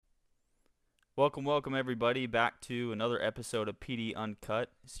Welcome everybody back to another episode of PD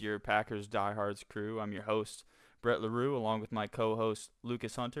Uncut. It's your Packers Diehards crew. I'm your host, Brett LaRue, along with my co-host,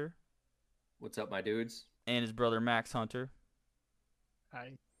 Lucas Hunter, What's up, my dudes? and his brother, Max Hunter.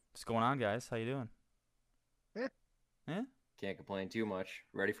 Hi. What's going on, guys? How you doing? Eh, Eh? Can't complain too much.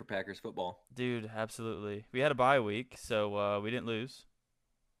 Ready for Packers football. Dude, absolutely. We had a bye week, so we didn't lose.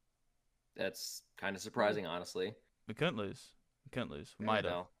 That's kind of well, surprising, honestly. We couldn't lose. We couldn't lose. We eh, might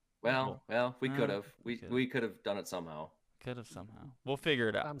have. Well, well, Well, well, we could have. we We could have. we could have done it somehow. Could have somehow. We'll figure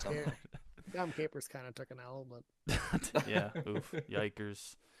it out. Dom, Ca- Dom Capers kind of took an L, but Yeah, oof.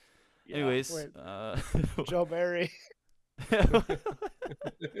 Yikers. Yeah. Anyways, wait, Joe Barry. who's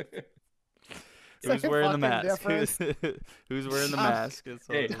Same wearing the fucking mask? difference. Who's wearing the Dom, mask? That's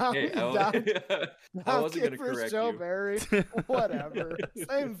all Hey, it is. Dom, hey, I Dom wasn't gonna Capers, correct Joe you. Barry. Whatever.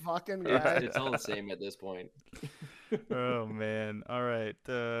 Same fucking guy. It's all the same at this point. Oh man. All right.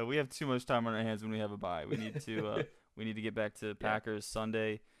 We have too much time on our hands when we have a bye. We need to get back to Yeah. Packers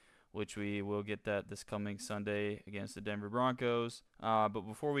Sunday, which we will get that this coming Sunday against the Denver Broncos. But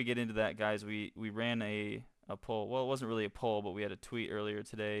before we get into that, guys, we ran a poll. Well, it wasn't really a poll, but we had a tweet earlier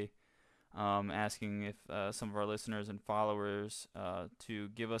today, asking if some of our listeners and followers to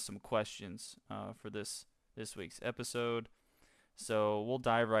give us some questions for this week's episode. So we'll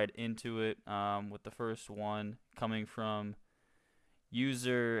dive right into it with the first one coming from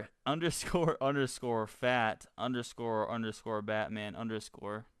user underscore fat underscore Batman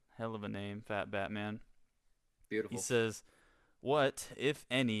underscore. Hell of a name, Fat Batman. He Beautiful. says, what, if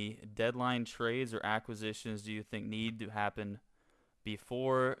any, deadline trades or acquisitions do you think need to happen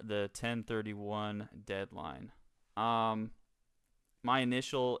before the 10/31 deadline? Um, my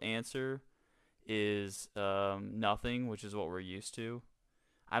initial answer is nothing, which is what we're used to.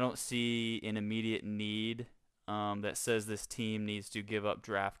 I don't see an immediate need that says this team needs to give up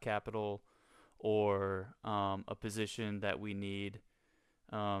draft capital or a position that we need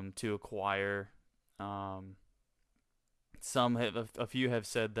to acquire. Um, a few have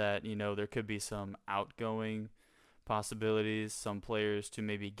said that there could be some outgoing possibilities, some players to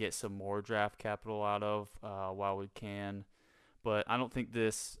maybe get some more draft capital out of while we can. But I don't think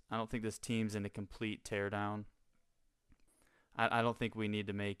this team's in a complete teardown. I don't think we need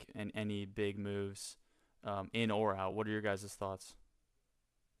to make any big moves in or out. What are your guys' thoughts?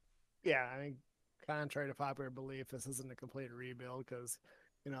 Yeah, I mean, contrary to popular belief, this isn't a complete rebuild because,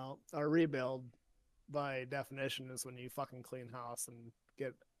 a rebuild by definition is when you fucking clean house and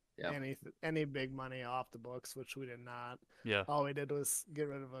get Yeah. any big money off the books, which we did not. Yeah, All we did was get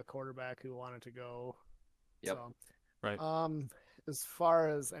rid of a quarterback who wanted to go. Yep. So, right. um, as far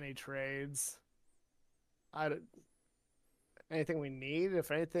as any trades, I anything we need,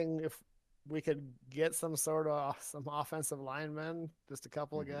 if anything, if we could get some offensive linemen, just a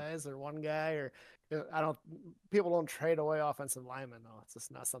couple of hmm guys or one guy, or I don't. People don't trade away offensive linemen though. It's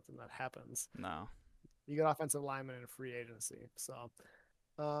just not something that happens. No. You get offensive linemen in free agency, so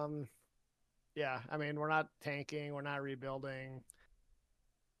um, yeah. I mean, we're not tanking, we're not rebuilding.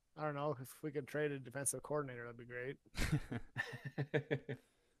 I don't know if we could trade a defensive coordinator, that'd be great.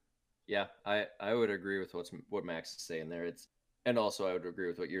 Yeah, I would agree with what Max is saying there. And also I would agree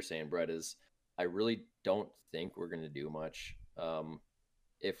with what you're saying, Brett, is I really don't think we're gonna do much.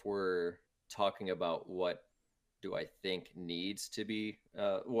 If we're talking about what do I think needs to be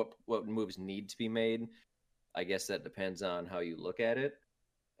what moves need to be made, I guess that depends on how you look at it.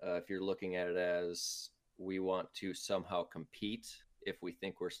 If you're looking at it as we want to somehow compete, if we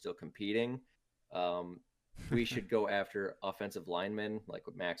think we're still competing, um, we should go after offensive linemen, like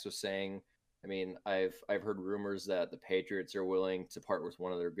what Max was saying. I mean, I've heard rumors that the Patriots are willing to part with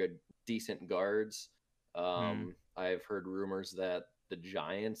one of their good, decent guards. Hmm. I've heard rumors that the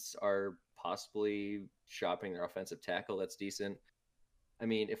Giants are possibly shopping their offensive tackle that's decent. I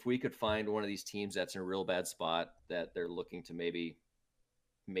mean, if we could find one of these teams that's in a real bad spot that they're looking to maybe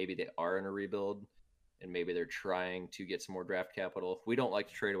they are in a rebuild and maybe they're trying to get some more draft capital. We don't like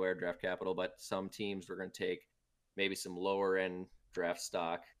to trade away our draft capital, but some teams are going to take maybe some lower end draft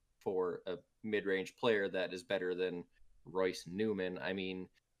stock for a mid range player that is better than Royce Newman. I mean,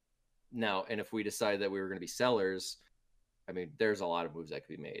 now, and if we decide that we were going to be sellers, I mean, there's a lot of moves that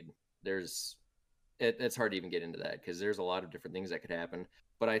could be made. There's it's hard to even get into that because there's a lot of different things that could happen.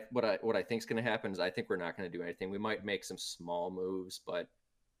 But what I think is going to happen is I think we're not going to do anything. We might make some small moves, but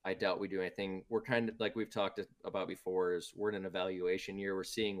I doubt we do anything. We're kind of like we've talked about before. Is we're in an evaluation year. We're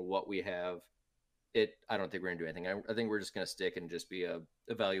seeing what we have. I don't think we're gonna do anything. I think we're just gonna stick and just be a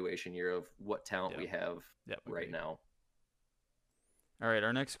evaluation year of what talent Yep. we have Yep. right Agreed. now. All right.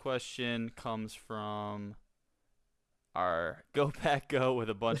 Our next question comes from our Go Pack Go with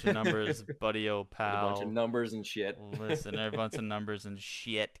a bunch of numbers, buddy, old With a bunch of pal. numbers and shit. Listen, a bunch of numbers and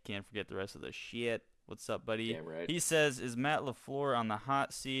shit. Can't forget the rest of the shit. What's up, buddy? Damn right. He says, "Is Matt LaFleur on the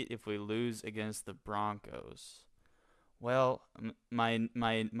hot seat if we lose against the Broncos?" Well,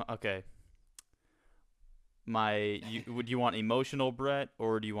 okay. Would you want emotional Brett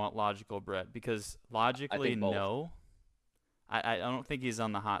or do you want logical Brett? Because I logically, think both. no. I don't think he's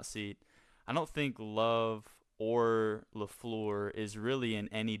on the hot seat. I don't think Love or LaFleur is really in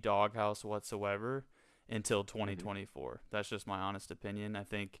any doghouse whatsoever until Mm-hmm. 2024. That's just my honest opinion. I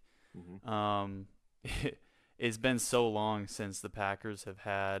think Mm-hmm. um, it's been so long since the Packers have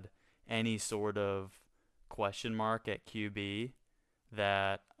had any sort of question mark at QB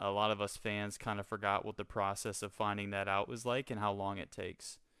that a lot of us fans kind of forgot what the process of finding that out was like and how long it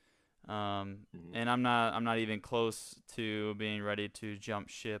takes. Mm-hmm. And I'm not even close to being ready to jump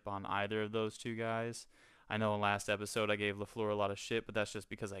ship on either of those two guys. I know in last episode I gave LaFleur a lot of shit, but that's just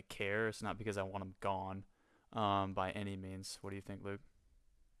because I care. It's not because I want him gone, by any means. What do you think, Luke?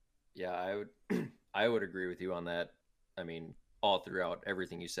 Yeah, I would I would agree with you on that. I mean, all throughout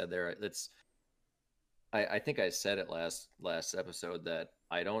everything you said there. It's I think I said it last episode that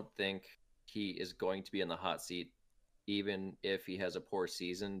I don't think he is going to be in the hot seat even if he has a poor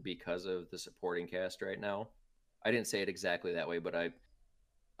season because of the supporting cast right now. I didn't say it exactly that way, but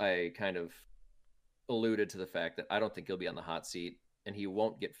I kind of alluded to the fact that I don't think he'll be on the hot seat and he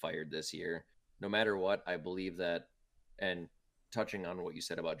won't get fired this year. No matter what, I believe that. And touching on what you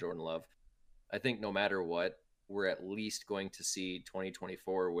said about Jordan Love, I think no matter what, we're at least going to see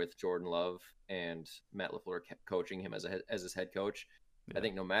 2024 with Jordan Love and Matt LaFleur coaching him as his head coach. I Yeah.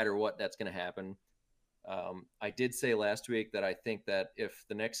 think no matter what, that's going to happen. I did say last week that I think that if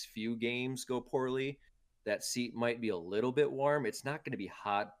the next few games go poorly, that seat might be a little bit warm. It's not going to be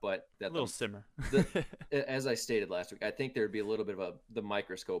hot, but A that little simmer. the as I stated last week, I think there'd be a little bit of the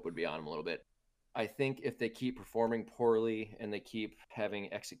microscope would be on them a little bit. I think if they keep performing poorly and they keep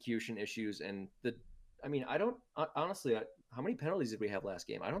having execution issues and I mean, I don't honestly. How many penalties did we have last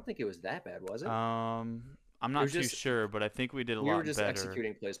game? I don't think it was that bad, was it? I'm It not was too just sure, but I think we did a we were lot just better.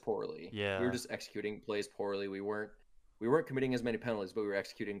 executing plays poorly. We were Yeah. just executing plays poorly. We weren't committing as many penalties, but we were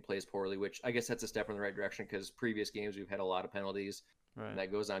executing plays poorly, which I guess that's a step in the right direction because previous games we've had a lot of penalties, and Right.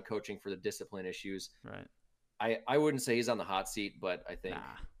 that goes on coaching for the discipline issues. Right. I wouldn't say he's on the hot seat, but I think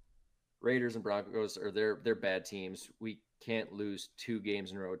Nah. Raiders and Broncos are they're bad teams. We can't lose two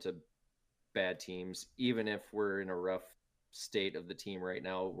games in a row to bad teams, even if we're in a rough state of the team right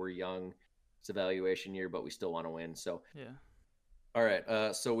now. We're young. It's evaluation year, but we still want to win. So, Yeah. all right.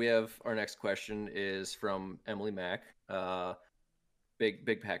 So we have our next question is from Emily Mack,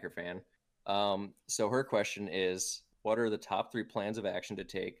 big Packer fan. So her question is, what are the top three plans of action to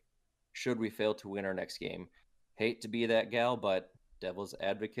take should we fail to win our next game? Hate to be that gal, but devil's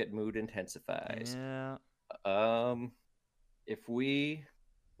advocate mood intensifies. Yeah. Um, if we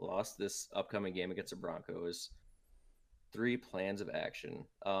lost this upcoming game against the Broncos, three plans of action.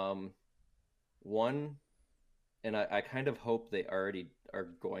 One, and I kind of hope they already are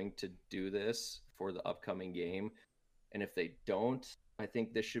going to do this for the upcoming game. And if they don't, I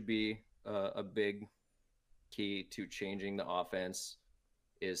think this should be a big key to changing the offense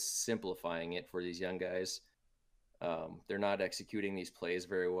is simplifying it for these young guys. They're not executing these plays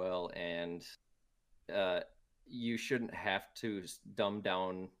very well, and uh, you shouldn't have to dumb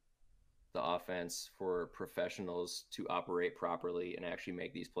down the offense for professionals to operate properly and actually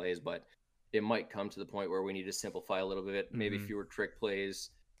make these plays. But it might come to the point where we need to simplify a little bit, maybe Mhm. fewer trick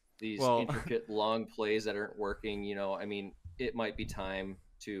plays, these Well, intricate long plays that aren't working. I mean, it might be time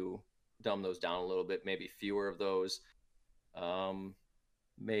to dumb those down a little bit, maybe fewer of those. Um,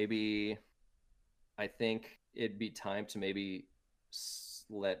 maybe I think it'd be time to maybe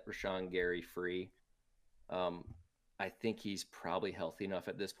let Rashawn Gary free. Um, I think he's probably healthy enough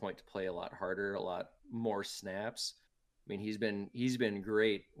at this point to play a lot harder, a lot more snaps. I mean, he's been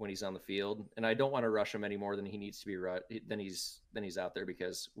great when he's on the field, and I don't want to rush him any more than he needs to be than he's out there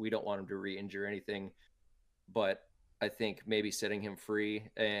because we don't want him to re-injure anything. But I think maybe setting him free.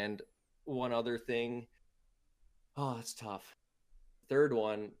 And one other thing, oh, it's tough. Third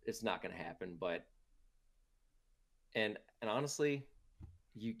one, it's not going to happen. But and honestly,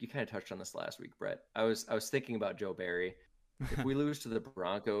 you kind of touched on this last week, Brett. I was thinking about Joe Barry. If we lose to the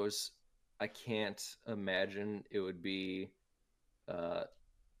Broncos, I can't imagine it would be uh,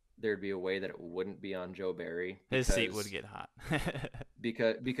 there'd be a way that it wouldn't be on Joe Barry his seat would because get hot.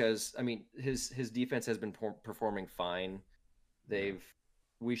 I mean his defense has been performing fine. Yeah. They've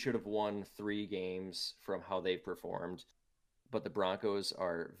we should have won 3 games from how they've performed, but the Broncos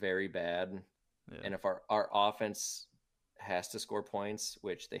are very bad. Yeah. And if our offense has to score points,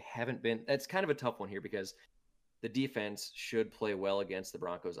 which they haven't been. That's kind of a tough one here because the defense should play well against the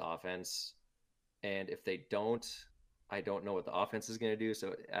Broncos offense. And if they don't, I don't know what the offense is going to do.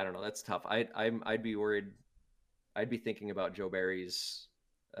 So I don't know. That's tough. I'd be worried. I'd be thinking about Joe Barry's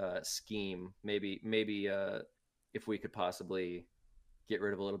scheme. Maybe if we could possibly get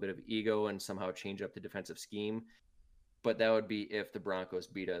rid of a little bit of ego and somehow change up the defensive scheme. But that would be if the Broncos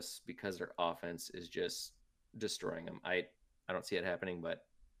beat us because their offense is just destroying them. I don't see it happening, but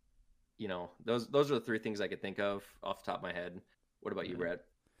those are the three things I could think of off the top of my head. What about you, Yeah. Brad?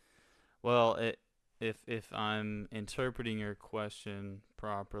 Well, if I'm interpreting your question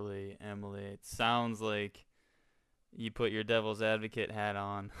properly, Emily, it sounds like you put your devil's advocate hat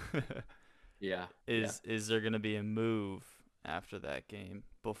on. Yeah, yeah, Is there going to be a move after that game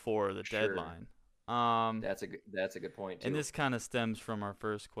before the sure. deadline? Um, That's a good point and too. this kind of stems from our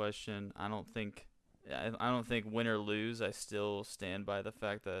first question. I don't think win or lose. I still stand by the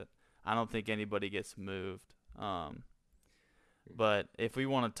fact that I don't think anybody gets moved. But if we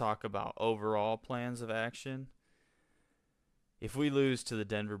want to talk about overall plans of action, if we lose to the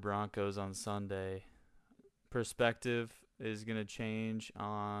Denver Broncos on Sunday, perspective is going to change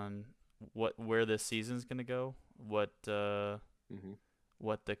on where this season's going to go. Hmm.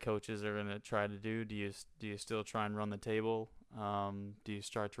 What the coaches are going to try to do. Do you still try and run the table? Do you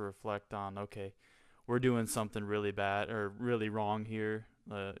start to reflect on, okay, we're doing something really bad or really wrong here,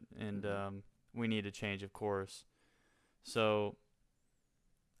 and Hmm. we need a change of course. So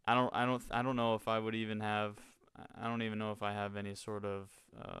I don't know if I would even have. I don't even know if I have any sort of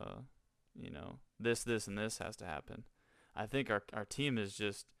this and this has to happen. I think our team is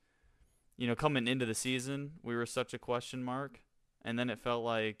just, coming into the season, we were such a question mark, and then it felt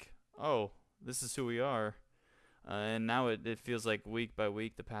like, oh, this is who we are. And now it feels like week by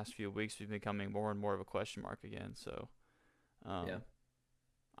week, the past few weeks, we've been becoming more and more of a question mark again. So, Yeah, um,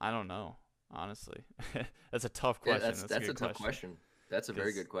 I don't know, honestly. That's a tough yeah. question. That's a That's a good tough question. question. That's a very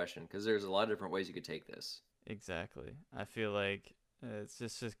Because, good question because there's a lot of different ways you could take this. exactly. I feel like it's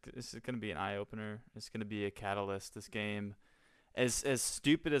going to be an eye opener. It's going to be a catalyst, this game. As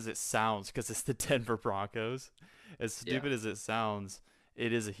stupid as it sounds, because it's the Denver Broncos, as Yeah, stupid as it sounds,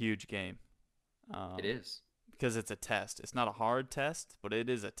 it is a huge game. it Um, is. because it's a test. It's not a hard test, but it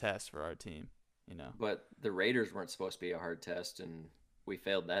is a test for our team. You know. But the Raiders weren't supposed to be a hard test, and we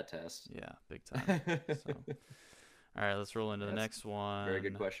failed that test. Yeah, big time. So, That's all right, let's roll into the next a very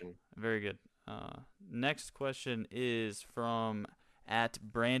good one. question. Very good. Next question is from at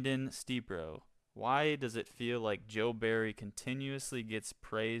Brandon Steepro. Why does it feel like Joe Barry continuously gets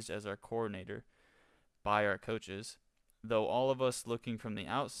praised as our coordinator by our coaches, though all of us looking from the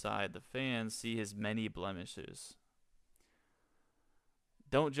outside, the fans, see his many blemishes?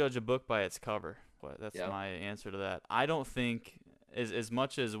 Don't judge a book by its cover. That's Yeah. my answer to that. I don't think, as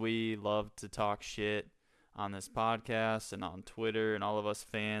much as we love to talk shit on this podcast and on Twitter, and all of us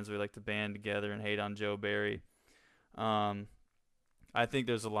fans, we like to band together and hate on Joe Barry. Um, I think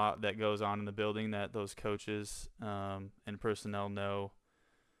there's a lot that goes on in the building that those coaches and personnel know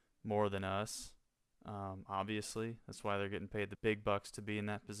more than us. Obviously, that's why they're getting paid the big bucks to be in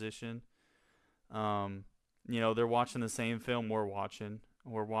that position. Um, they're watching the same film we're watching.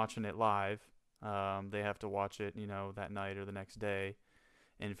 We're watching it live. They have to watch it, that night or the next day,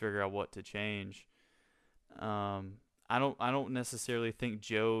 and figure out what to change. Um, I don't necessarily think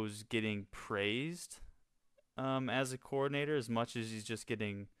Joe's getting praised as a coordinator as much as he's just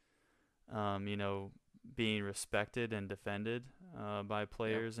getting, um, you know, being respected and defended by Yeah.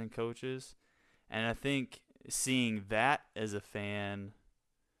 players and coaches. And I think seeing that as a fan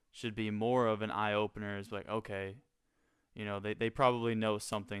should be more of an eye opener. It's like, okay, they probably know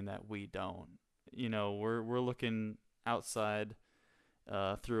something that we don't. We're looking outside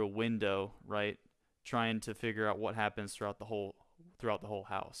through a window, right? Trying to figure out what happens throughout the whole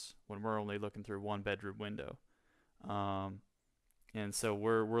house when we're only looking through one bedroom window. Um, and so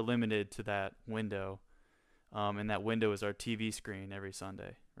we're limited to that window. And that window is our TV screen every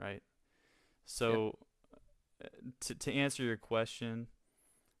Sunday, right? Yeah. So to answer your question,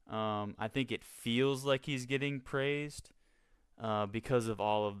 I think it feels like he's getting praised because of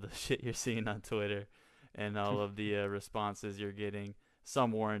all of the shit you're seeing on Twitter and all of the responses you're getting.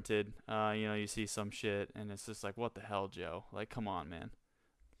 Some warranted. You see some shit, and it's just like, what the hell, Joe? Like, come on, man.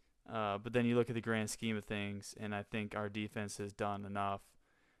 But then you look at the grand scheme of things, and I think our defense has done enough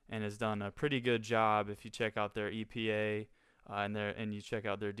and has done a pretty good job. If you check out their EPA and you check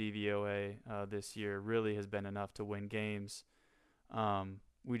out their DVOA this year, really has been enough to win games.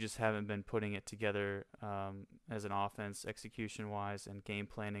 We just haven't been putting it together as an offense, execution wise, and game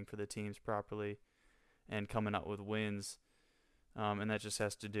planning for the teams properly, and coming up with wins. And that just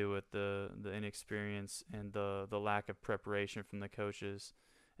has to do with the inexperience and the lack of preparation from the coaches.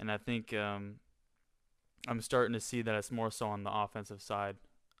 And I think I'm starting to see that it's more so on the offensive side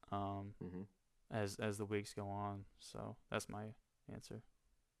um, Hmm. as the weeks go on. So that's my answer.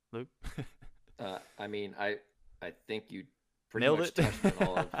 Luke, I mean, I think you pretty nailed much it. touched on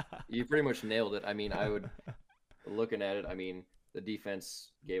all of. You pretty much nailed it. I mean, I would looking at it. I mean, the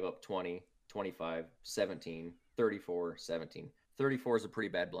defense gave up 20, 25, 17, 34, 17. 34 is a pretty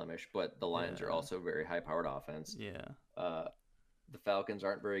bad blemish, but the Lions are Yeah, also a very high-powered offense. yeah, Uh, the Falcons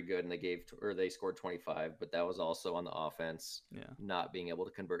aren't very good, and they scored 25, but that was also on the offense yeah. not being able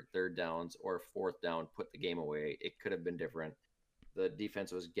to convert third downs or fourth down, put the game away. It could have been different. The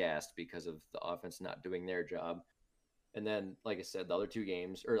defense was gassed because of the offense not doing their job. And then, like I said, the other two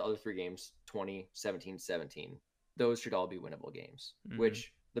games or the other three games, 20, 17, 17, those should all be winnable games. Mm-hmm.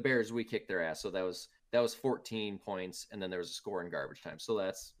 Which the Bears, we kicked their ass, so that was 14 points, and then there was a score in garbage time. So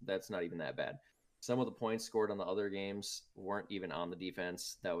that's not even that bad. Some of the points scored on the other games weren't even on the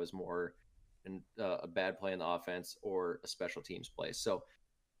defense. That was more a bad play in the offense or a special teams play. So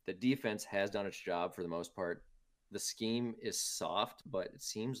the defense has done its job for the most part. The scheme is soft, but it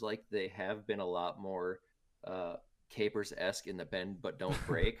seems like they have been a lot more uh, Capers esque in the bend but don't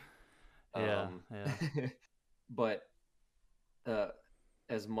break. Yeah, Um, yeah, but uh,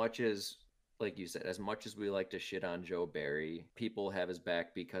 as much as, like you said, as much as we like to shit on Joe Barry, people have his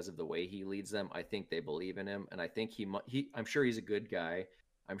back because of the way he leads them. I think they believe in him, and I think I'm sure he's a good guy.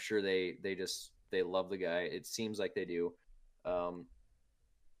 I'm sure they love the guy. It seems like they do. Um,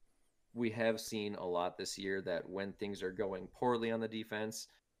 we have seen a lot this year that when things are going poorly on the defense,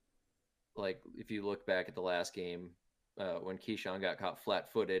 like if you look back at the last game, when Keyshawn got caught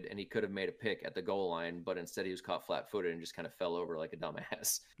flat-footed and he could have made a pick at the goal line, but instead he was caught flat-footed and just kind of fell over like a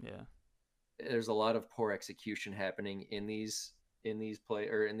dumbass. yeah, There's a lot of poor execution happening in these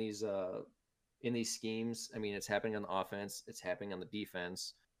schemes. I mean, it's happening on the offense, it's happening on the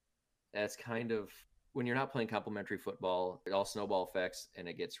defense. That's kind of when you're not playing complementary football, it all snowball effects and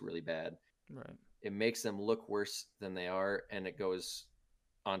it gets really bad. right. It makes them look worse than they are, and it goes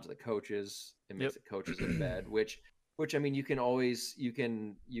onto the coaches. It Yep. makes the coaches look bad, which I mean, you can always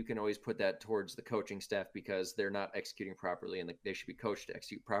put that towards the coaching staff because they're not executing properly, and they should be coached to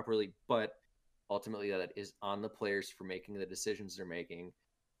execute properly. But ultimately, that is on the players for making the decisions they're making.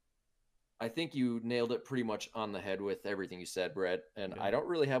 I think you nailed it pretty much on the head with everything you said, Brett. And Okay. I don't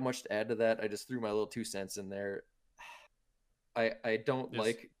really have much to add to that. I just threw my little 2 cents in there. I don't Just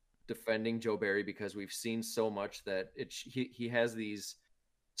like defending Joe Barry because we've seen so much that he has these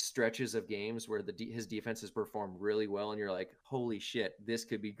stretches of games where his defense has performed really well, and you're like, holy shit, this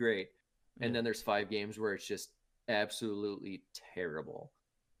could be great. And yeah, then there's 5 games where it's just absolutely terrible.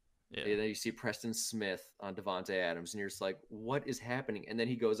 yeah, And then you see Preston Smith on Devontae Adams, and you're just like, what is happening? And then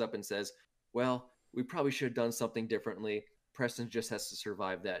he goes up and says, well, we probably should have done something differently. Preston just has to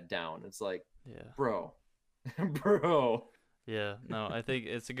survive that down. It's like, yeah, bro, bro. yeah. No, I think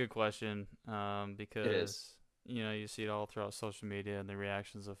it's a good question It is. because you see it all throughout social media and the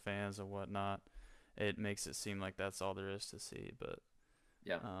reactions of fans and whatnot. It makes it seem like that's all there is to see, but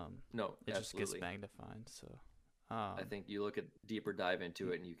Yeah. um, No, it just gets absolutely. magnified. So, I um, think you look at deeper dive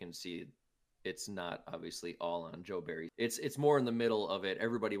into it and you can see it's not obviously all on Joe Barry. It's more in the middle of it.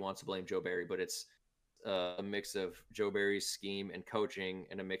 Everybody wants to blame Joe Barry, but it's a mix of Joe Barry's scheme and coaching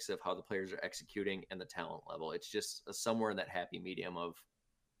and a mix of how the players are executing and the talent level. It's just somewhere in that happy medium of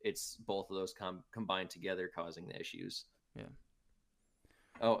it's both of those combined together causing the issues. yeah.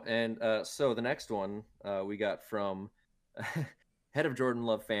 Oh, and so the next one we got from head of Jordan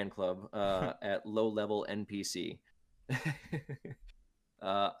Love fan club at low level NPC.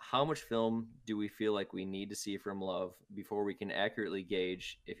 How much film do we feel like we need to see from Love before we can accurately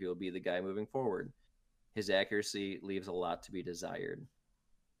gauge if he'll be the guy moving forward? His accuracy leaves a lot to be desired.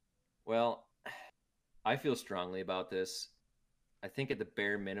 Well, I feel strongly about this. I think at the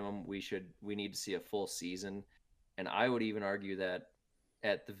bare minimum we need to see a full season, and I would even argue that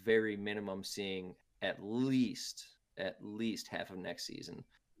at the very minimum seeing at least half of next season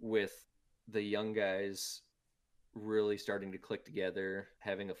with the young guys really starting to click together,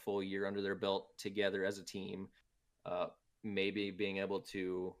 having a full year under their belt together as a team, uh, maybe being able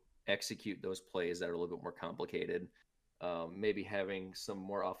to execute those plays that are a little bit more complicated. Maybe having some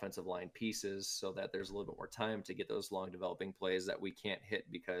more offensive line pieces so that there's a little bit more time to get those long developing plays that we can't hit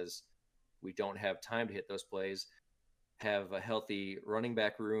because we don't have time to hit those plays. Have a healthy running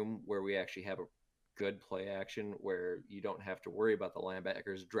back room where we actually have a good play action where you don't have to worry about the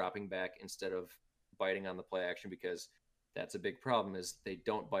linebackers dropping back instead of biting on the play action, because that's a big problem is they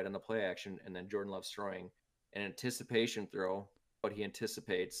don't bite on the play action, and then Jordan Love's throwing an anticipation throw but he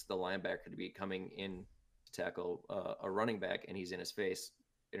anticipates the linebacker to be coming in to tackle a running back, and he's in his face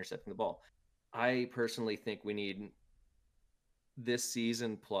intercepting the ball. I personally think we need this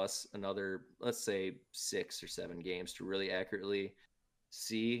season plus another, let's say, 6 or 7 games to really accurately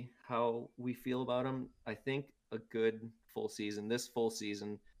see how we feel about him. I think a good full season, this full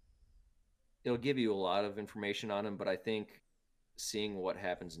season, it'll give you a lot of information on him, but I think seeing what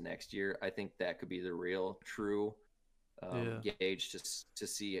happens next year, I think that could be the real, true Yeah. gauge to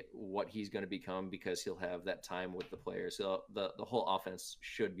see what he's going to become, because he'll have that time with the players. So the whole offense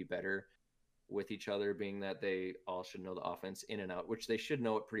should be better with each other, being that they all should know the offense in and out, which they should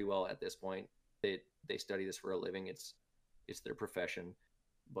know it pretty well at this point. They study this for a living. It's their profession.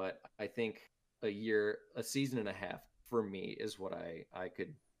 But I think a season and a half for me is what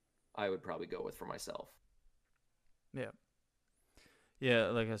I would probably go with for myself. Yeah. Yeah,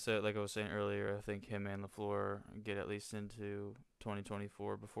 like I said, like I was saying earlier, I think him and LaFleur get at least into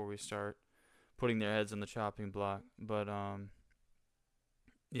 2024 before we start putting their heads on the chopping block. But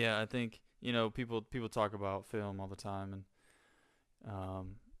yeah, I think people talk about film all the time and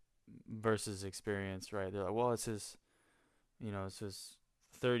um, versus experience, right? They're like, well, it's his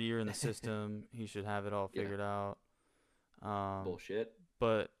third year in the system. He should have it all Yeah, figured out. Um, bullshit.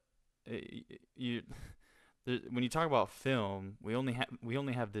 but you when you talk about film, we only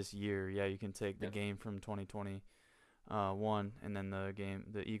have this year. Yeah, you can take the Yeah. game from 2020 one and then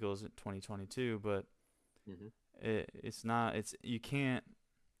the Eagles at 2022, but Hmm. it's not it's you can't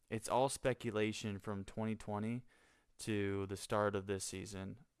it's all speculation from 2020 to the start of this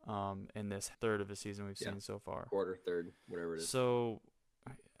season, and this third of the season we've Yeah, seen so far. quarter, third, whatever it is. So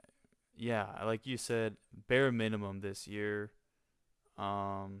yeah, like you said, bare minimum this year.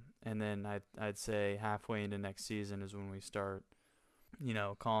 And then I'd say halfway into next season is when we start,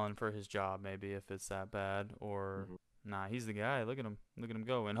 calling for his job, maybe if it's that bad, or Hmm. nah, he's the guy. Look at him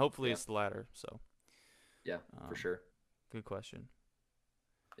go, and hopefully Yeah, it's the latter. So, yeah, for um, sure. good question.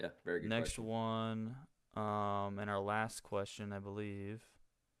 Yeah, very good Next question. one, and our last question, I believe,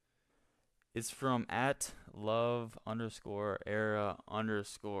 is from at love underscore era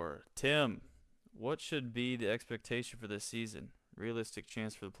underscore Tim. What should be the expectation for this season? Realistic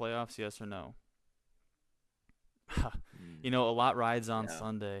chance for the playoffs, yes or no? Mm. A lot rides on Yeah,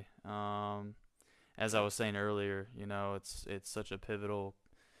 Sunday. As I yeah, was saying earlier, it's such a pivotal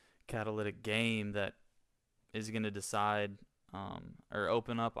catalytic game that is going to decide, or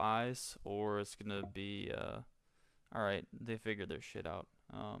open up eyes, or it's going to be all right, they figured their shit out.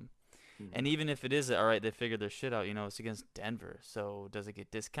 hmm And even if it is all right, they figured their shit out. It's against Denver, so does it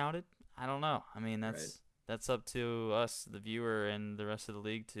get discounted? I don't know. I mean, right. that's up to us, the viewer, and the rest of the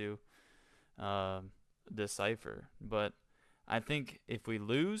league to um, decipher. But I think if we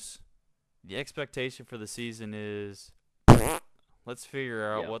lose, the expectation for the season is let's figure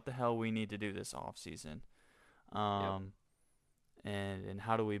out Yeah, what the hell we need to do this off season, yep. um, and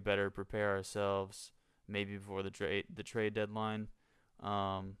how do we better prepare ourselves maybe before the trade deadline,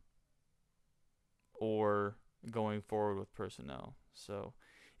 um, or going forward with personnel. So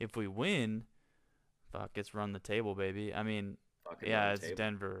if we win, fuck, it's run the table, baby. I mean, Fucking run yeah, the it's table.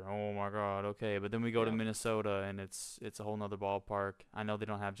 Denver. Oh my God. Okay, but then we go to Yeah, Minnesota, and it's a whole nother ballpark. I know they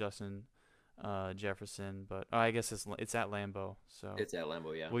don't have Justin Jefferson, but I guess it's at Lambeau, so it's at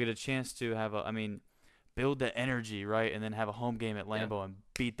Lambeau. Yeah, we get a chance to I mean, build the energy, right, and then have a home game at yeah, Lambeau and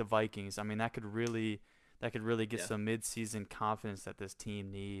beat the Vikings. I mean, that could really get yeah. some mid-season confidence that this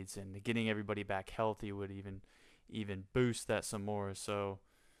team needs, and getting everybody back healthy would even boost that some more. So,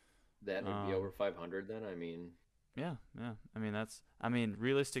 That would be over um, 500 then. I mean, yeah, yeah. I mean,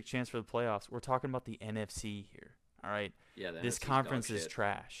 realistic chance for the playoffs. We're talking about the NFC here. All right. yeah, the This NFC's dog conference is shit.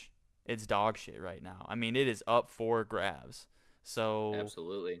 trash. It's dog shit right now. I mean, it is up for grabs. So,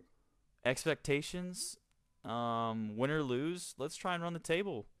 Absolutely. expectations, win or lose, let's try and run the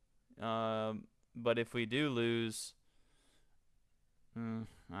table. But if we do lose, I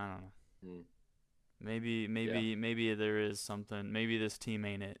don't know. Mm, Maybe, yeah, maybe, maybe there is something. Maybe this team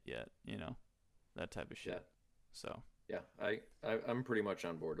ain't it yet. That type of yeah, shit. So, yeah. I'm pretty much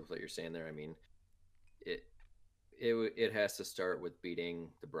on board with what you're saying there. I mean, it it has to start with beating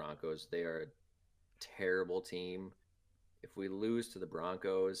the Broncos. They are a terrible team. If we lose to the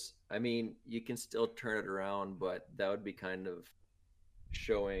Broncos, I mean, you can still turn it around, but that would be kind of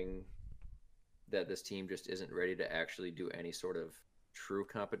showing that this team just isn't ready to actually do any sort of true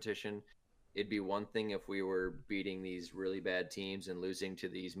competition. It'd be one thing if we were beating these really bad teams and losing to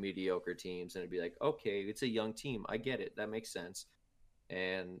these mediocre teams, and it'd be like, okay, it's a young team. I get it. That makes sense.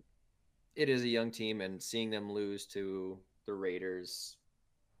 And it is a young team, and seeing them lose to the Raiders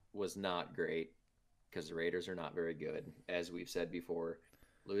was not great. because the Raiders are not very good, as we've said before.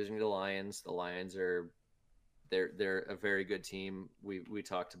 Losing to the Lions are they're a very good team. We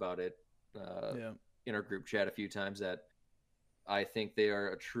talked about it Yeah. in our group chat a few times that I think they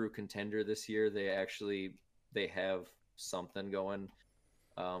are a true contender this year. They have something going.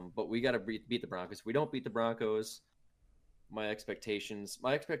 But we got to beat the Broncos. If we don't beat the Broncos, my expectations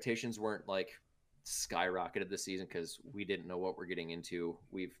weren't like skyrocketed this season because we didn't know what we're getting into.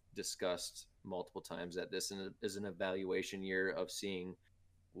 We've discussed multiple times that this is an evaluation year of seeing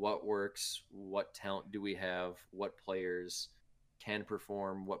what works, what talent do we have, what players can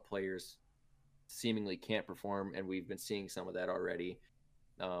perform, what players seemingly can't perform, and we've been seeing some of that already.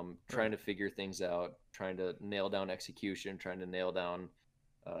 Trying to figure things out, trying to nail down execution, trying to nail down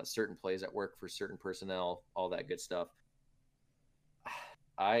certain plays that work for certain personnel, all that good stuff.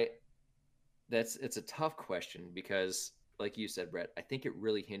 I it's a tough question because, like you said, Brett, I think it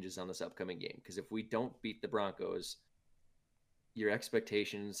really hinges on this upcoming game. Because if we don't beat the Broncos, your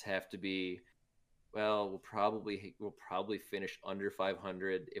expectations have to be, well, we'll probably finish under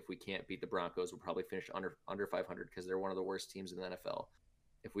 500. If we can't beat the Broncos, we'll probably finish under 500 because they're one of the worst teams in the NFL.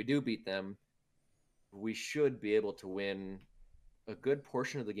 If we do beat them, we should be able to win a good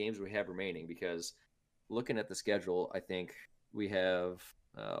portion of the games we have remaining. Because looking at the schedule, I think we have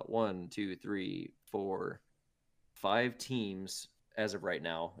 1, 2, 3, 4, 5 teams as of right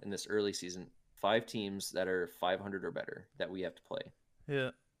now in this early season. 5 teams that are 500 or better that we have to play.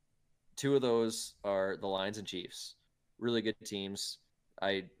 Yeah. 2 of those are the Lions and Chiefs. Really good teams.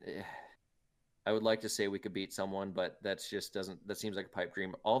 I would like to say we could beat someone, but that seems like a pipe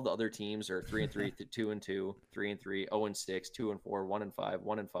dream. All the other teams are 3-3, 2-2, 3-3, 0-6, 2-4, 1-5,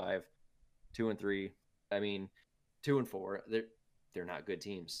 1-5, 2-3. I mean, 2-4. They're not good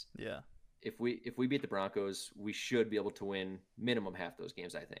teams. Yeah. If we beat the Broncos, we should be able to win minimum half those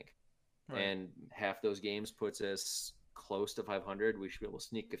games, I think. Right. And half those games puts us close to 500. We should be able to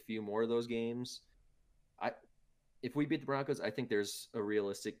sneak a few more of those games. If we beat the Broncos, I think there's a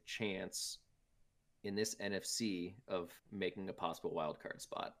realistic chance in this NFC of making a possible wild card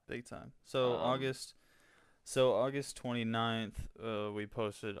spot. Big time. So August 29th, we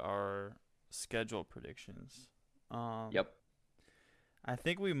posted our schedule predictions. Yep. I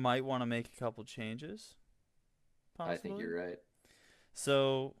think we might want to make a couple changes. Possibly. I think you're right.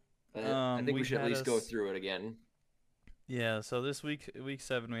 So I think we should at least go through it again. Yeah. So this week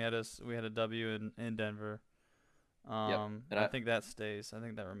 7, we had a W in Denver. And I think that stays. I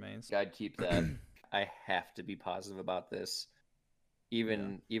think that remains. I'd keep that. I have to be positive about this.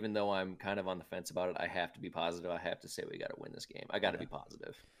 Even though I'm kind of on the fence about it, I have to be positive. I have to say we got to win this game. I got to be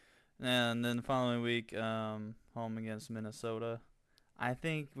positive. And then the following week, home against Minnesota. I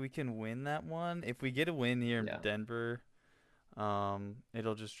think we can win that one. If we get a win here in Denver,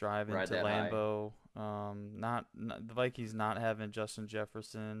 it'll just drive into Lambeau. The Vikings not having Justin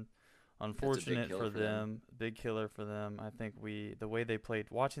Jefferson. Unfortunate for them. Big killer for them. I think the way they played,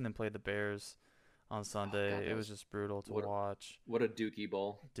 watching them play the Bears on Sunday, it was just brutal to watch. What a Dookie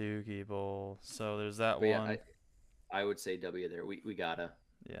Bowl. So there's that one. Yeah, I would say W there. We gotta.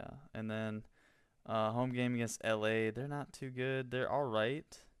 Yeah, and then home game against LA. They're not too good. They're all right.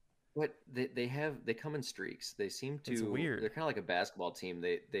 But they come in streaks. They seem to. It's weird. They're kind of like a basketball team.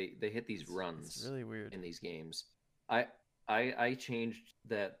 They hit these runs. It's really weird in these games. I changed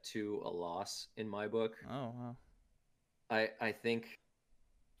that to a loss in my book. Oh wow. I think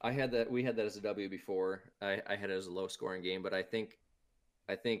we had that as a W before. I had it as a low scoring game, but I think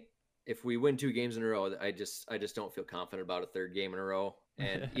if we win 2 games in a row, I just don't feel confident about a third game in a row.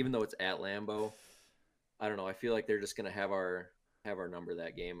 And even though it's at Lambeau, I don't know. I feel like they're just gonna have our number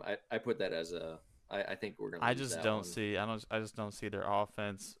that game. I put that as I think we're gonna. I just don't see their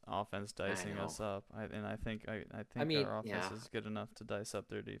offense dicing us up. I think our offense is good enough to dice up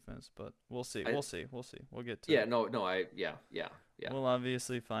their defense, but we'll see. We'll get to it. We'll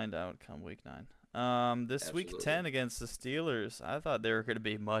obviously find out come week 9. This week 10 against the Steelers. I thought they were going to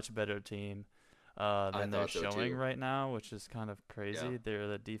be a much better team than they're showing right now, which is kind of crazy. Yeah. They're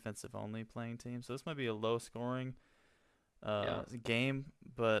the defensive only playing team, so this might be a low scoring game,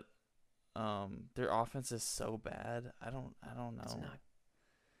 but their offense is so bad. I don't know.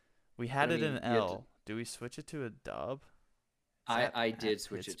 We had it in an L. Do we switch it to a dub? I did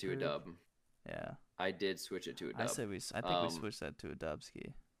switch it to a dub. Yeah. I did switch it to a dub. I think we switched that to a dub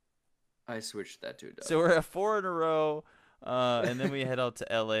ski. I switched that to a dub. So we're at 4 in a row, and then we head out to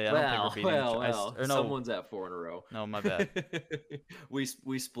LA. I don't think we're beating someone's at 4 in a row. No, my bad. we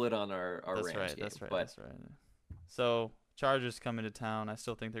split on our Rams game. That's right. So Chargers coming to town. I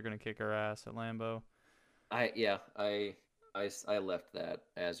still think they're going to kick our ass at Lambeau. I I left that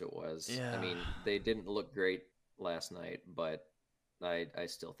as it was. I Yeah. mean, they didn't look great last night, but I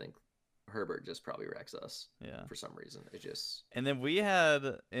still think Herbert just probably wrecks us Yeah. for some reason. It just And then we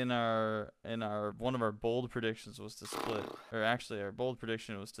had in our one of our bold predictions was to split, or actually our bold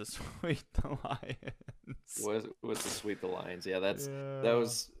prediction was to sweep the Lions. was to sweep the Lions. Yeah, that Yeah.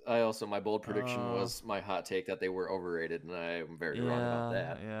 was. I also my bold prediction Uh, was my hot take that they were overrated, and I'm very wrong about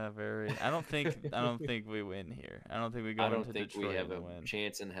yeah, that. yeah, very. I don't think we win here. I don't think we I go don't into think we Detroit have and a win.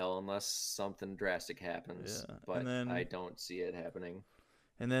 chance in hell unless something drastic happens, Yeah. And but I then don't see it happening.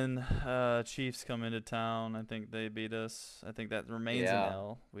 Chiefs come into town. I think they beat us. I think that remains an Yeah,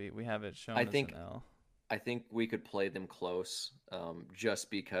 L. We have it I shown as an think L. I think we could play them close,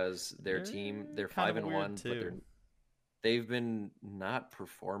 just because their They're team they're kind five of and weird one, but too. they've been not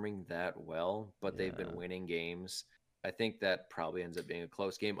performing that well, but they've Yeah. been winning games. I think that probably ends up being a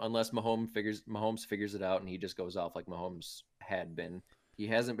close game unless Mahomes figures it out and he just goes off like Mahomes had been. He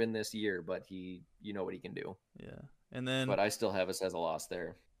hasn't been this year, but he you know what he can do. Yeah. And then But I still have us as a loss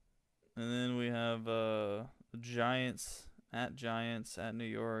there. and then we have Giants at New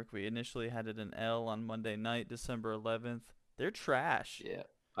York. We initially had it an L on Monday night, December 11th. They're trash. Yeah,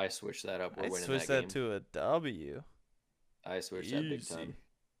 I switched that up. We're I winning switched that that game. to a W. I switched that big Easy. time.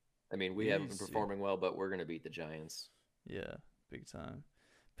 I mean, we haven't been Easy. performing well, but we're gonna beat the Giants. Yeah, big time.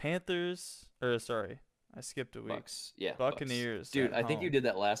 Panthers, or sorry, I skipped a week. Bucks, yeah, Bucks. Buccaneers Dude, at I think you home. did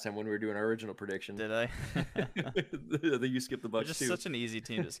that last time when we were doing our original prediction. Did I? I think you skipped the They're Bucks just too. such an easy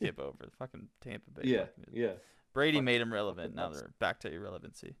team to skip over. The fucking Tampa Bay Yeah, Buccaneers. yeah. Brady Fuck, made them fuck the relevant. Now Bucks. they're back to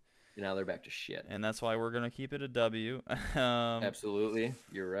irrelevancy, Now they're back to shit. and that's why we're gonna keep it a W. Absolutely,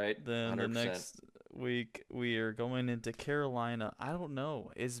 you're right. Then the 100%. next week we are going into Carolina. I don't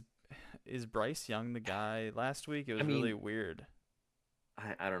know. Is Bryce Young the guy? Last week it was I mean, really weird.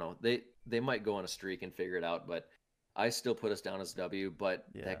 I don't know. They might go on a streak and figure it out, but I still put us down as W. But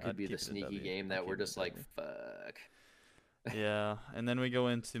Yeah, that could I'd be the keep it a sneaky W. game I'd that we're keep it a just like, W. fuck. Yeah, and then we go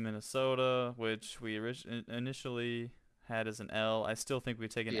into Minnesota, which we initially had as an L. I still think we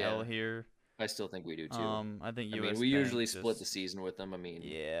take an L Yeah, here. I still think we do too. I think I mean, U.S. we Bank usually split the just season with them. I mean,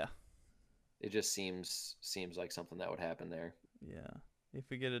 yeah, it just seems like something that would happen there. yeah. If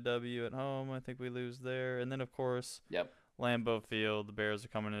we get a W at home, I think we lose there. And then of course Yep. Lambeau Field, the Bears are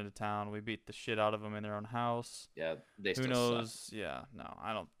coming into town. We beat the shit out of them in their own house. Yeah, they Who still suck. knows? Yeah, no,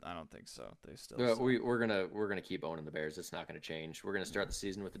 I don't think so. They still Yeah, suck. we're gonna keep owning the Bears. It's not gonna change. We're gonna start the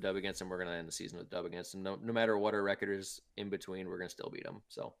season with the dub against them. We're gonna end the season with the dub against them. No matter what our record is in between, we're gonna still beat them.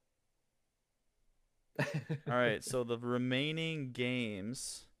 So. All right, so the remaining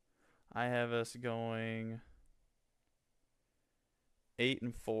games, I have us going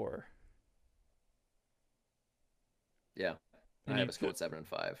 8-4. Yeah, I And you have us going put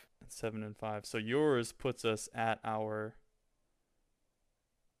 7-5. 7-5. So yours puts us at our.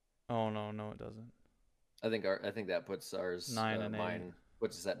 Oh no, no, it doesn't. I think that puts ours 9-8. mine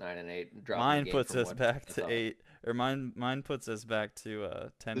puts us at 9-8, dropping the Mine game puts from us what back I to thought. 8, or mine puts us back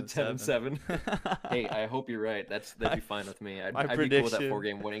to 10 The and 10 and 7. 7. Hey, I hope you're right. That'd be fine with me. My I'd be cool with that prediction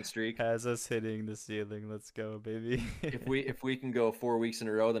 4-game winning streak. has us hitting the ceiling. Let's go, baby. If we can go 4 weeks in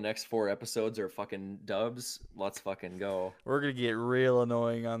a row, the next 4 episodes are fucking dubs. Let's fucking go. We're gonna get real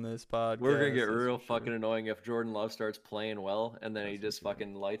annoying on this podcast. We're gonna get that's real for sure. fucking annoying if Jordan Love starts playing well and then he That's for just sure.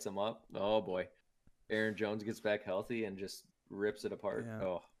 fucking lights him up. Oh boy. Aaron Jones gets back healthy and just rips it apart. Yeah.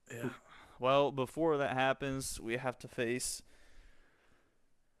 Oh. Yeah. Well, before that happens, we have to face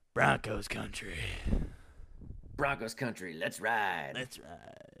Broncos Country. Broncos Country, let's ride. Let's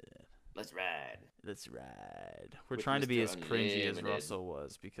ride. Let's ride. Let's ride. We're With trying to be Mr. as cringy as Unlimited. Russell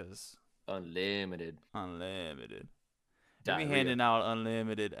was because Unlimited. unlimited. We'll Diarrhea. be handing out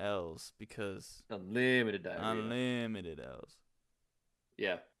unlimited L's because Unlimited diarrhea. unlimited L's.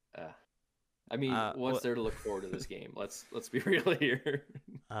 Yeah. I mean, what's what- there to look forward to this game? Let's be real here.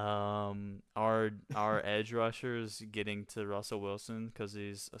 Our edge rushers getting to Russell Wilson because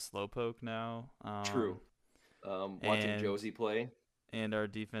he's a slowpoke now. True. Watching and- Josie play. And our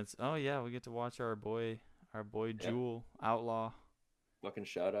defense. Oh yeah, we get to watch our boy Yeah. Jewel Outlaw. Fucking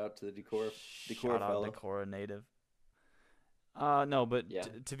shout out to the Decor Shout out fella. Decora native. No, but Yeah.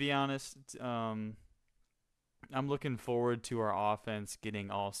 to be honest, I'm looking forward to our offense getting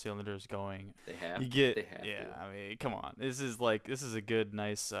all cylinders going. They have. You get, They have yeah. to. I mean, come on. This is a good,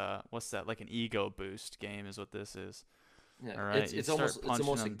 nice. What's that? Like an ego boost game is what this is. Yeah. All right, It's you almost start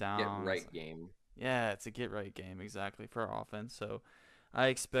punching a them get down. right game. Yeah, it's a get right game exactly for our offense. So, I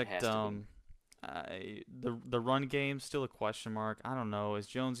expect has to the run game's still a question mark. I don't know. Is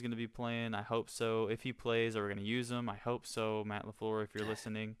Jones going to be playing? I hope so. If he plays, are we going to use him? I hope so. Matt LaFleur, if you're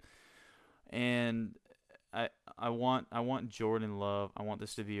listening. And I I want Jordan Love. I want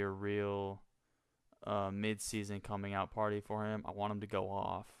this to be a real mid-season coming out party for him. I want him to go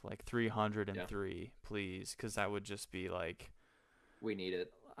off like Yeah, 303, please, because that would just be like we need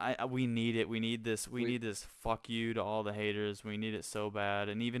it. we need it. We need this. We We, need this. Fuck you to all the haters. We need it so bad.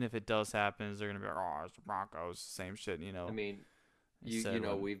 And even if it does happen, they're gonna be like, oh, it's the Broncos. Same shit, I mean, They you said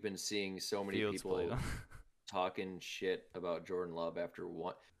know, when we've been seeing so many Fields played people them. talking shit about Jordan Love after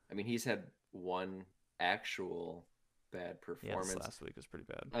one. I mean, he's had one actual bad Yeah, this performance. last week was pretty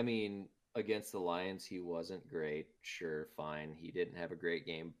bad. I mean, against the Lions, he wasn't great. Sure, fine. He didn't have a great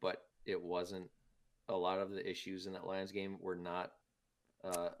game, but it wasn't a lot of the issues in that Lions game were not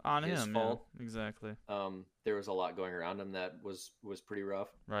On his him, yeah, fault. exactly. There was a lot going around him that was pretty rough.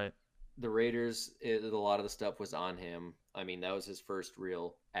 Right. The Raiders, a lot of the stuff was on him. I mean, that was his first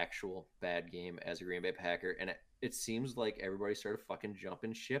real, actual bad game as a Green Bay Packer, and it seems like everybody started fucking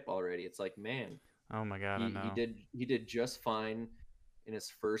jumping ship already. It's like, man, Oh my god, I he know. did just fine in his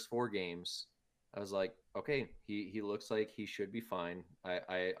first 4 games. I was like, okay, he looks like he should be fine.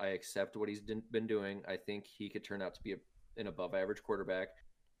 I accept what he's been doing. I think he could turn out to be an above average quarterback.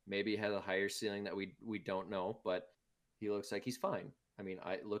 Maybe he has a higher ceiling that we don't know, but he looks like he's fine. I mean,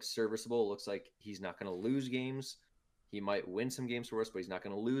 it looks serviceable. It looks like he's not going to lose games. He might win some games for us, but he's not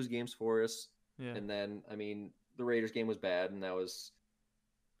going to lose games for us. Yeah, And then, I mean, the Raiders game was bad, and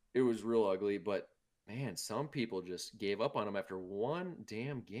it was real ugly. But man, some people just gave up on him after one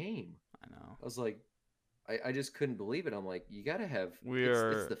damn game. I know. I was like, I just couldn't believe it. I'm like, you got to have We it's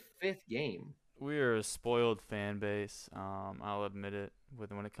are the fifth game. we are a spoiled fan base. I'll admit it.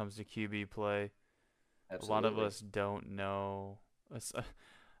 With when it comes to QB play, a lot of Absolutely. us don't know. as-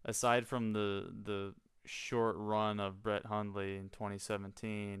 Aside from the short run of Brett Hundley in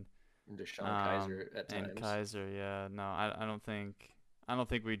 2017, And Deshaun Kaiser at and times. Kaiser, yeah, no, I don't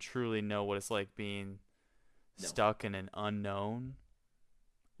think we truly know what it's like being No, stuck in an unknown,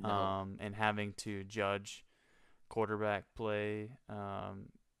 no. and having to judge quarterback play,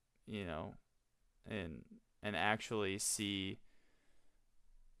 you know, and actually see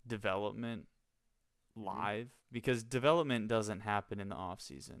development Hmm. live, because development doesn't happen in the off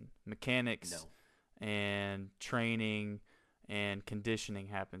season. Mechanics No. and training and conditioning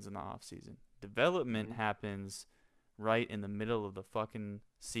happens in the off season. Development Hmm. happens right in the middle of the fucking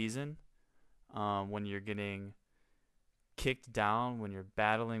season, when you're getting kicked down, when you're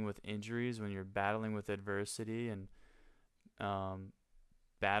battling with injuries, when you're battling with adversity, and um,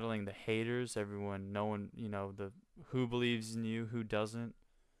 battling the haters, everyone, no one, the who believes in you, who doesn't,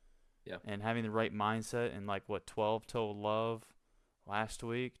 Yeah. and having the right mindset, and like what 12 told Love last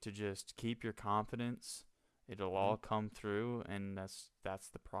week, to just keep your confidence. It'll Hmm. all come through, and that's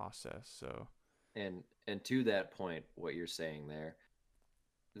the process. So And to that point, what you're saying there,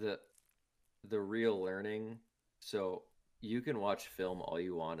 the the real learning. So you can watch film all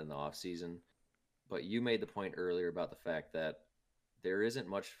you want in the off season, but you made the point earlier about the fact that there isn't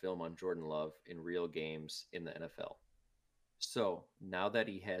much film on Jordan Love in real games in the NFL. So now that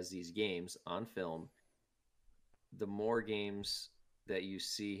he has these games on film, the more games that you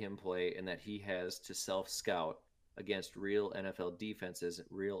see him play and that he has to self scout against real NFL defenses,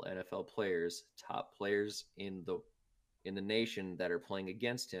 real NFL players, top players in the nation that are playing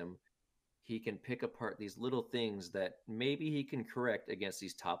against him, he can pick apart these little things that maybe he can correct against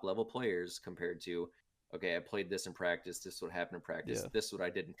these top level players compared to, okay, I played this in practice, this is what happened in practice, yeah, this is what I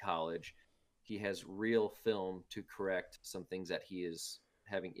did in college. He has real film to correct some things that he is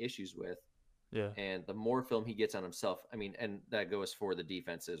having issues with. yeah, And the more film he gets on himself, I mean, and that goes for the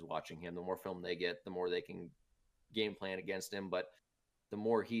defenses watching him, the more film they get, the more they can game plan against him. But the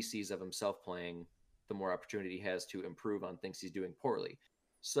more he sees of himself playing, the more opportunity he has to improve on things he's doing poorly.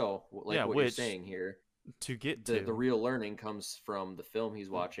 So, like yeah. what you're Which saying here, to get the to, real learning comes from the film he's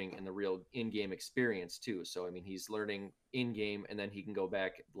watching and the real in-game experience too. So, I mean, he's learning in-game, and then he can go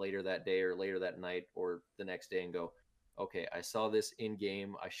back later that day or later that night or the next day and go, okay, I saw this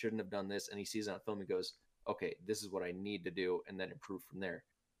in-game. I shouldn't have done this. And he sees it on film and goes, okay, this is what I need to do, and then improve from there.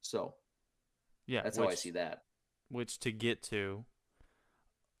 So yeah, that's how I see that. which to get to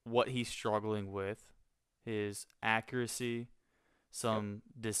what he's struggling with, his accuracy, Yep. some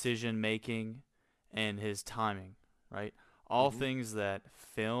decision making, and his timing, right? All Mm-hmm. things that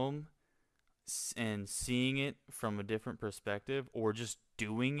film and seeing it from a different perspective, or just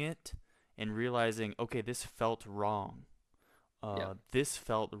doing it and realizing, okay, this felt wrong. Yeah. This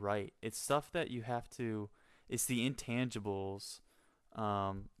felt right. It's stuff that you have to, it's the intangibles,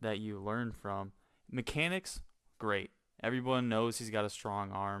 that you learn from. Mechanics, great. Everyone knows he's got a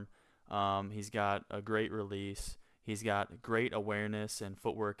strong arm. He's got a great release. He's got great awareness and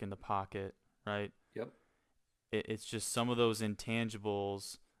footwork in the pocket, right? Yep. it's just some of those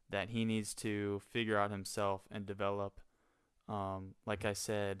intangibles that he needs to figure out himself and develop. Like I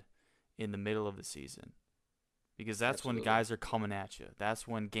said, in the middle of the season, because that's when Absolutely. guys are coming at you. That's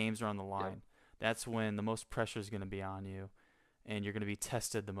when games are on the Yep. line. That's when the most pressure is going to be on you, and you're going to be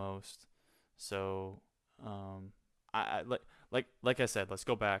tested the most. So, um, I like I said, let's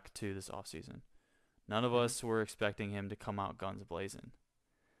go back to this offseason. None of Hmm. us were expecting him to come out guns blazing,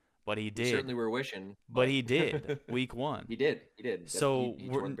 but he We did. certainly were wishing, But but he did week one. he did. He did. So He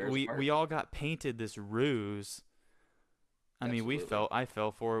tore the Bears we apart. all got painted this ruse. I mean, Absolutely. I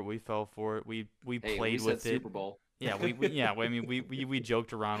fell for it. We fell for it. We Hey, we played said with it. Super Bowl. Yeah, I mean, we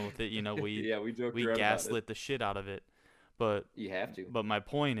joked around with it. You know, Yeah, we joked we around about it. gaslit the shit out of it. But You have to. my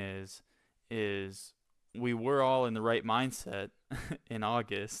point is we were all in the right mindset in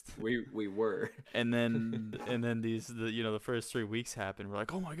August, We were. and then the first 3 weeks happened. We're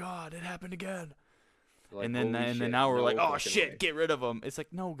like, oh my god, it happened again. Like, holy And then shit, now we're like, no oh fucking shit, way. get rid of him. It's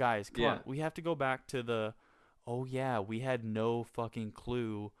like, no, guys, come on. Yeah. We have to go back to the, oh yeah, we had no fucking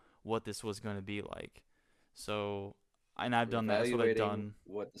clue what this was going to be like. So, and I've We're done that. That's what I've evaluating done.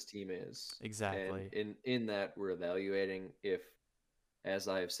 what this team is. And Exactly. in that we're evaluating if, as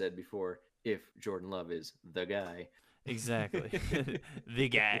I have said before, if Jordan Love is the guy. Exactly. The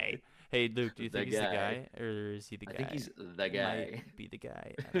guy. Hey, Luke, do you The think he's the guy. guy or is he the I think guy? he's the He might guy. be the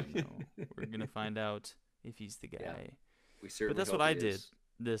guy. I don't know. We're going to find out if he's the Yeah, guy. we But certainly that's what hope he I did is.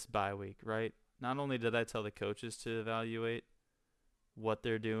 this bye week, right? Not only did I tell the coaches to evaluate what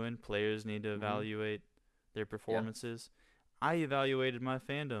they're doing, players need to Hmm. evaluate their Yeah. performances. I evaluated my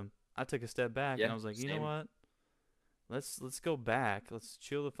fandom. I took a step back and Yeah. I was like, you know Same. what? Let's go back. Let's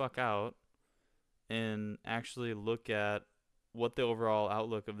chill the fuck out and actually look at what the overall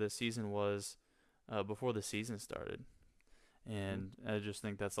outlook of this season was before the season started. Hmm. And I just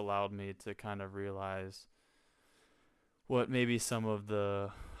think that's allowed me to kind of realize what maybe some of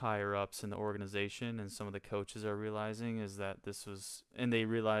the higher ups in the organization and some of the coaches are realizing is that this was, and they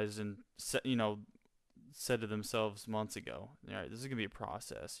realized and said to themselves months ago, all right, this is gonna be a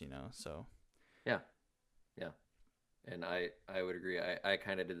process, So Yeah. Yeah. And I would agree. I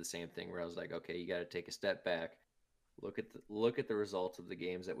kind of did the same thing where I was like, okay, you got to take a step back, look at the results of the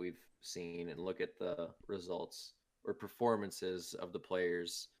games that we've seen, and look at the results or performances of the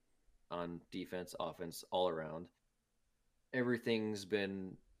players on defense, offense, all around. Everything's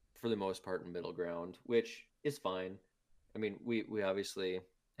been for the most part in middle ground, which is fine. I mean, we obviously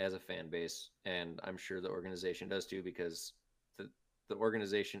as a fan base, and I'm sure the organization does too, because the the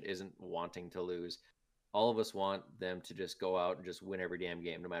organization isn't wanting to lose. All of us want them to just go out and just win every damn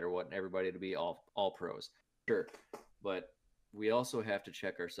game, no matter what, and everybody to be all pros. Sure, but we also have to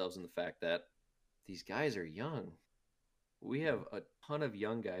check ourselves in the fact that these guys are young. We have a ton of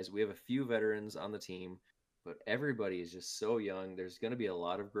young guys. We have a few veterans on the team, but everybody is just so young. There's going to be a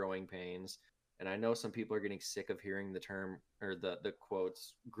lot of growing pains. And I know some people are getting sick of hearing the term or the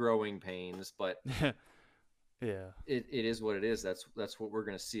quotes growing pains, but yeah, it is what it is. That's what we're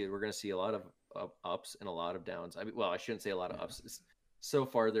going to see. We're going to see a lot of ups and a lot of downs. I mean, well, I shouldn't say a lot of yeah, ups. So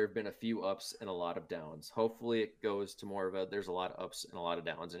far, there have been a few ups and a lot of downs. Hopefully, it goes to more of a there's a lot of ups and a lot of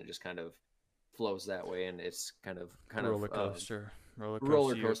downs, and it just kind of flows that way, and it's roller roller coaster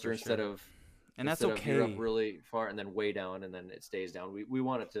year coaster for sure, and that's instead of you're up okay. really far and then way down and then it stays down. We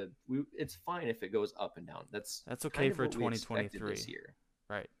want it to. It's fine if it goes up and down. That's That's okay kind of for what we expected 2023, this year.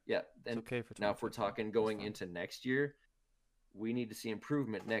 right? Yeah. It's And okay for now, if we're 2023. talking That's going fine. into next year, we need to see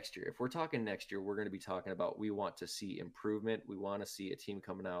improvement next year. If we're talking next year, we're going to be talking about we want to see improvement. We want to see a team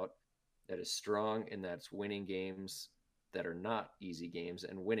coming out that is strong and that's winning games that are not easy games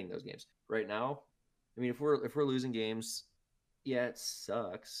and winning those games. Right now, I mean, if we're losing games, yeah, it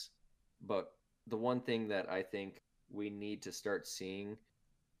sucks. But the one thing that I think we need to start seeing,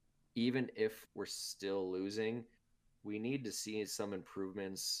 even if we're still losing, we need to see some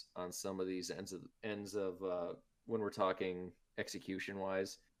improvements on some of these ends of when we're talking execution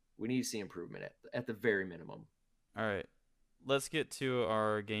wise. We need to see improvement at the very minimum. All right, let's get to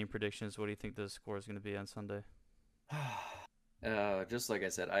our game predictions. What do you think the score is going to be on Sunday? Just like I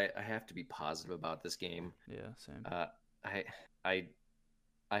said, I have to be positive about this game. Yeah, same. Uh, I I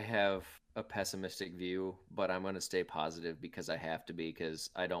I have a pessimistic view, but I'm going to stay positive because I have to be because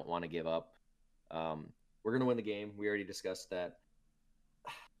I don't want to give up. Um, we're going to win the game. We already discussed that.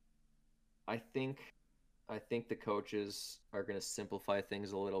 I think I think the coaches are going to simplify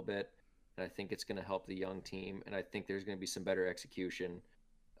things a little bit, and I think it's going to help the young team. And I think there's going to be some better execution.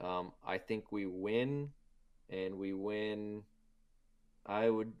 I think we win, and we win.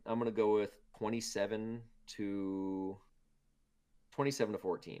 I'm going to go with 27 to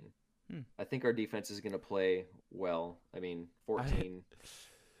 14. Hmm. I think our defense is going to play well. I mean, I 14.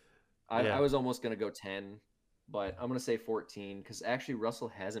 I yeah was almost going to go 10, but I'm going to say 14 because actually Russell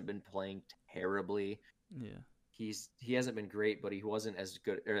hasn't been playing terribly. yeah. He hasn't been great, but he wasn't as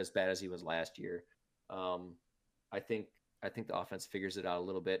good or as bad as he was last year. Um, I think I think the offense figures it out a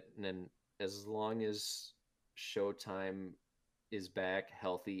little bit, and then as long as Showtime is back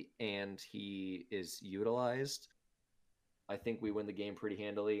healthy and he is utilized, I think we win the game pretty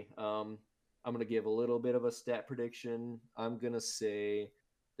handily. I'm going to give a little bit of a stat prediction. I'm going to say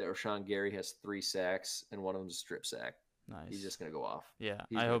that Rashawn Gary has 3 sacks and one of them's a strip sack. He's Nice. just going to go off. Yeah,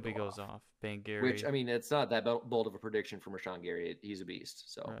 He's I going to hope he go goes off. off. Bang Which, Gary. I mean, it's not that bold of a prediction from Rashawn Gary. He's a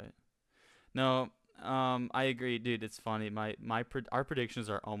beast. So, Right. No, I agree, dude. It's funny. Our predictions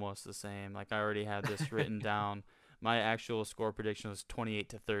are almost the same. Like I already had this written down. My actual score prediction was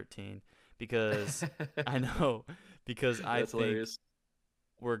 28-13 because I know because I that's think hilarious.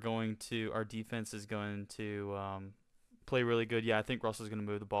 our defense is going to play really good. Yeah, I think Russell's going to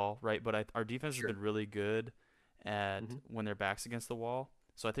move the ball, right? But our defense has Sure. been really good at Hmm. when their backs against the wall.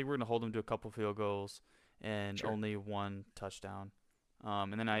 So I think we're going to hold them to a couple field goals and Sure. only one touchdown.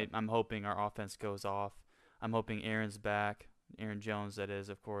 And then Yep. I'm hoping our offense goes off. I'm hoping Aaron's back. Aaron Jones, that is,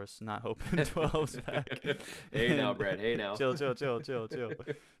 of course. Not hoping 12's back. Hey now, And Brad. Hey now. chill, chill, chill, chill, chill,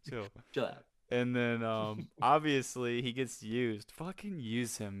 chill. Chill out. And then obviously he gets used. Fucking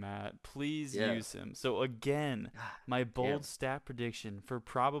use him, Matt. Please Yeah. use him. So again, my Damn. bold stat prediction for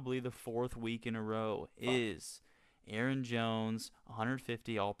probably the fourth week in a row Fuck. is Aaron Jones,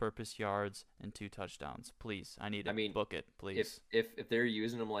 150 all-purpose yards and 2 touchdowns. Please, I need I it. mean, Book it, if please. if they're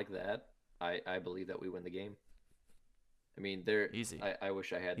using him like that, I believe that we win the game. I mean, Easy. I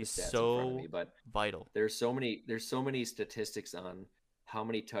wish I had the He's stats in front of so me, but vital. there's so many statistics on how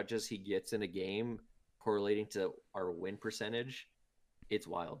many touches he gets in a game correlating to our win percentage. It's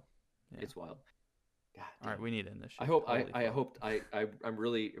wild. Yeah. It's wild. God All right, damn. we need to end this I shit. hope Holy I fuck. hoped I'm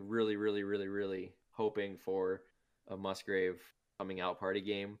really really really really really hoping for a Musgrave coming out party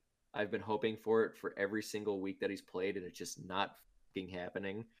game. I've been hoping for it for every single week that he's played, and it's just not fucking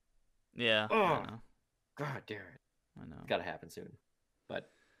happening. Yeah, I Oh, know. God damn it! I know. It's got to happen soon. But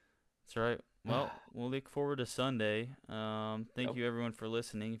That's right. Well, we'll look forward to Sunday. Thank yep. you everyone for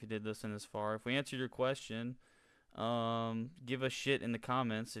listening. If you did listen this far, if we answered your question, give us shit in the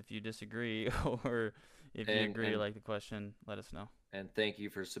comments if you disagree, or if you and agree or and like the question, let us know. and thank you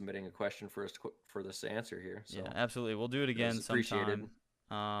for submitting a question for us for this to answer here. Yeah, So absolutely. We'll do it it was again appreciated.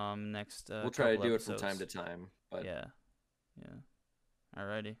 sometime. Next We'll try to couple do it from time episodes. to time. But Yeah, yeah.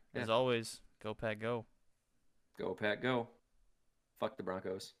 Alrighty. yeah, As always, go Pack, go. go Pat, go. Fuck the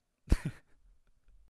Broncos.